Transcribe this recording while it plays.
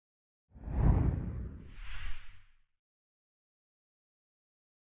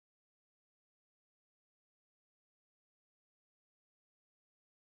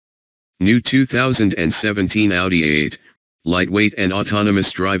New 2017 Audi A8, lightweight and autonomous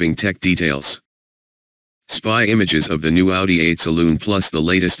driving tech details. Spy images of the new Audi A8 saloon plus the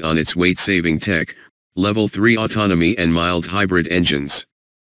latest on its weight-saving tech, Level 3 autonomy and mild hybrid engines.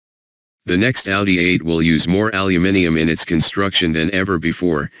 The next Audi A8 will use more aluminium in its construction than ever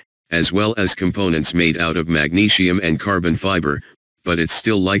before, as well as components made out of magnesium and carbon fiber, but it's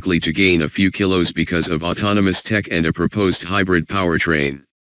still likely to gain a few kilos because of autonomous tech and a proposed hybrid powertrain.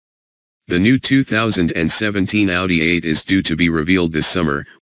 The new 2017 Audi A8 is due to be revealed this summer,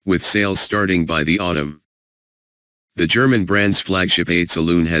 with sales starting by the autumn. The German brand's flagship A8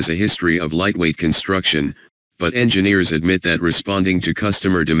 saloon has a history of lightweight construction, but engineers admit that responding to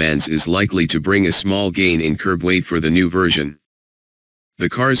customer demands is likely to bring a small gain in curb weight for the new version. The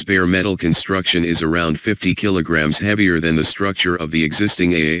car's bare metal construction is around 50 kilograms heavier than the structure of the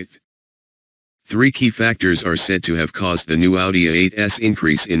existing A8. Three key factors are said to have caused the new Audi A8's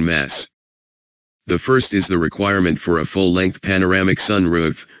increase in mass. The first is the requirement for a full-length panoramic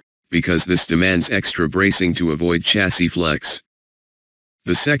sunroof, because this demands extra bracing to avoid chassis flex.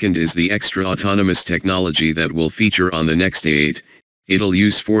 The second is the extra autonomous technology that will feature on the next A8. It'll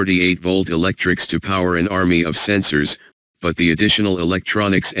use 48-volt electrics to power an army of sensors, but the additional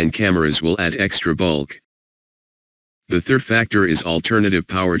electronics and cameras will add extra bulk. The third factor is alternative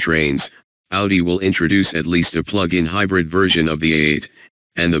powertrains. Audi will introduce at least a plug-in hybrid version of the A8,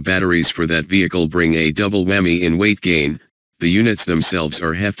 and the batteries for that vehicle bring a double whammy in weight gain. The units themselves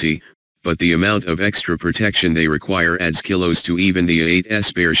are hefty, but the amount of extra protection they require adds kilos to even the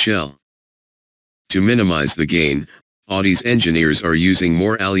A8's bare shell. To minimize the gain, Audi's engineers are using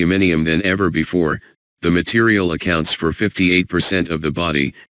more aluminium than ever before. The material accounts for 58% of the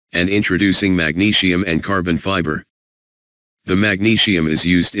body, and introducing magnesium and carbon fiber. The magnesium is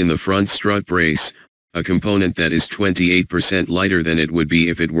used in the front strut brace, a component that is 28% lighter than it would be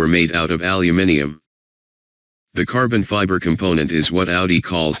if it were made out of aluminium. The carbon fiber component is what Audi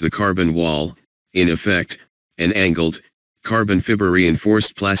calls the carbon wall, in effect, an angled, carbon fiber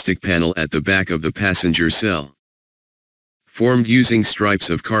reinforced plastic panel at the back of the passenger cell. Formed using stripes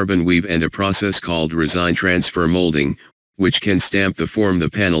of carbon weave and a process called resin transfer molding, which can stamp the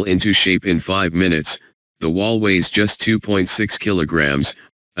panel into shape in 5 minutes, the wall weighs just 2.6 kilograms,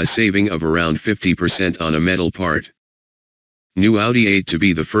 a saving of around 50% on a metal part. New Audi A8 to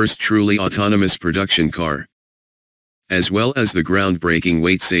be the first truly autonomous production car. As well as the groundbreaking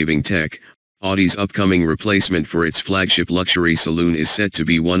weight-saving tech, Audi's upcoming replacement for its flagship luxury saloon is set to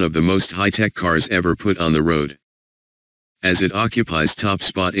be one of the most high-tech cars ever put on the road. As it occupies top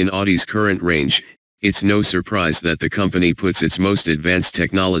spot in Audi's current range, it's no surprise that the company puts its most advanced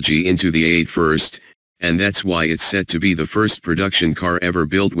technology into the A8 first, and that's why it's set to be the first production car ever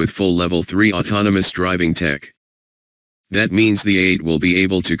built with full Level 3 autonomous driving tech. That means the A8 will be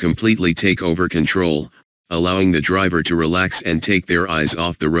able to completely take over control, allowing the driver to relax and take their eyes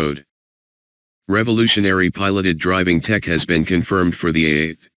off the road. Revolutionary piloted driving tech has been confirmed for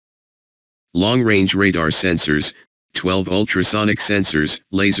the A8. Long-range radar sensors, 12 ultrasonic sensors,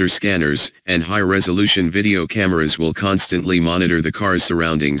 laser scanners, and high-resolution video cameras will constantly monitor the car's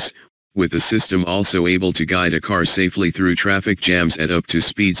surroundings, with the system also able to guide a car safely through traffic jams at up to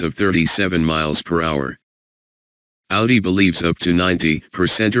speeds of 37 miles per hour. Audi believes up to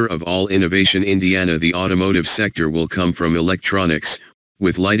 90% of all innovation in the automotive sector will come from electronics,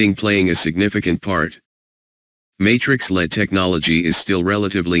 with lighting playing a significant part. Matrix LED technology is still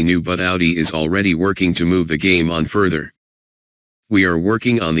relatively new, but Audi is already working to move the game on further. "We are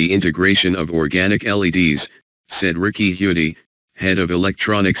working on the integration of organic LEDs," said Ricky Hudi, head of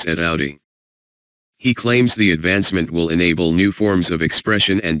electronics at Audi. He claims the advancement will enable new forms of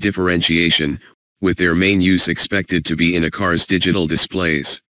expression and differentiation, with their main use expected to be in a car's digital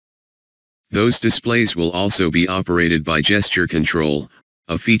displays. Those displays will also be operated by gesture control,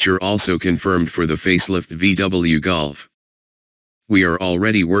 a feature also confirmed for the facelift VW Golf. "We are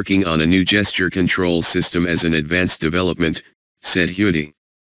already working on a new gesture control system as an advanced development," said Hudi.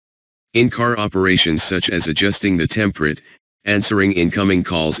 In-car operations such as adjusting the temperature, answering incoming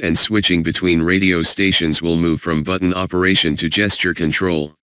calls and switching between radio stations will move from button operation to gesture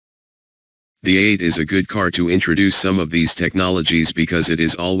control. The A8 is a good car to introduce some of these technologies because it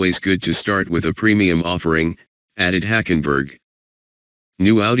is always good to start with a premium offering, added Hackenberg.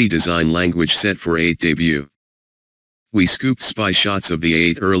 New Audi design language set for A8 debut. "We scooped spy shots of the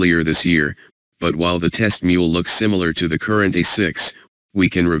A8 earlier this year, but while the test mule looks similar to the current A6, we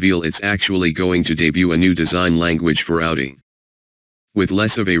can reveal it's actually going to debut a new design language for Audi. With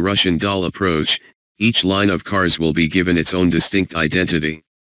less of a Russian doll approach, each line of cars will be given its own distinct identity.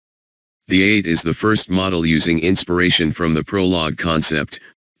 The A8 is the first model using inspiration from the Prologue concept,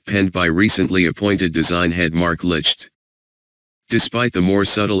 penned by recently appointed design head Mark Licht. Despite the more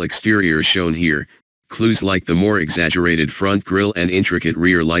subtle exterior shown here, clues like the more exaggerated front grille and intricate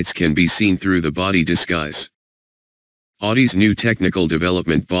rear lights can be seen through the body disguise. Audi's new technical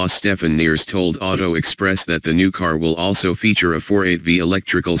development boss Stefan Neers told Auto Express that the new car will also feature a 4.8V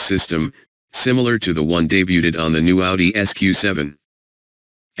electrical system, similar to the one debuted on the new Audi SQ7.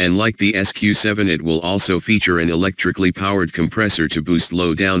 And like the SQ7, it will also feature an electrically powered compressor to boost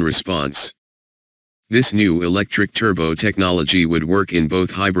low-down response. This new electric turbo technology would work in both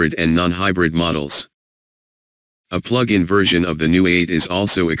hybrid and non-hybrid models. A plug-in version of the new A8 is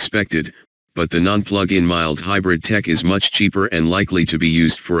also expected, but the non-plug-in mild hybrid tech is much cheaper and likely to be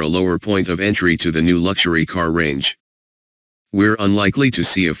used for a lower point of entry to the new luxury car range. We're unlikely to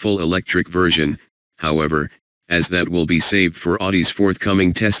see a full electric version, however, as that will be saved for Audi's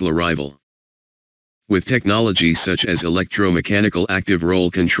forthcoming Tesla rival. With technology such as electromechanical active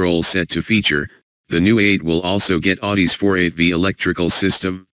roll control set to feature, the new A8 will also get Audi's 4.8V electrical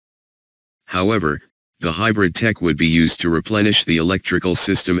system. However, the hybrid tech would be used to replenish the electrical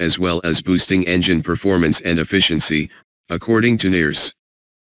system as well as boosting engine performance and efficiency, according to Neers.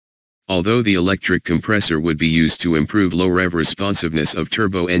 Although the electric compressor would be used to improve low-rev responsiveness of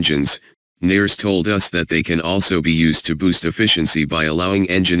turbo engines, Neers told us that they can also be used to boost efficiency by allowing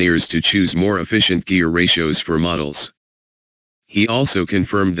engineers to choose more efficient gear ratios for models. He also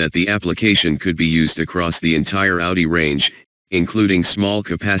confirmed that the application could be used across the entire Audi range, including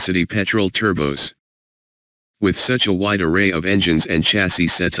small-capacity petrol turbos. With such a wide array of engines and chassis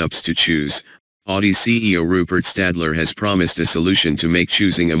setups to choose, Audi CEO Rupert Stadler has promised a solution to make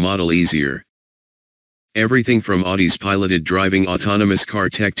choosing a model easier. Everything from Audi's piloted driving autonomous car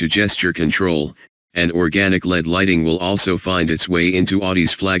tech to gesture control, and organic LED lighting will also find its way into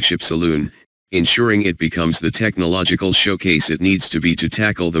Audi's flagship saloon, ensuring it becomes the technological showcase it needs to be to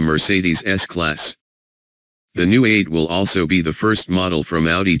tackle the Mercedes S-Class. The new A8 will also be the first model from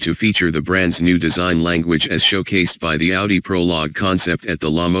Audi to feature the brand's new design language as showcased by the Audi Prologue concept at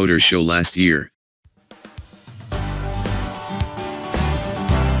the La Motor Show last year.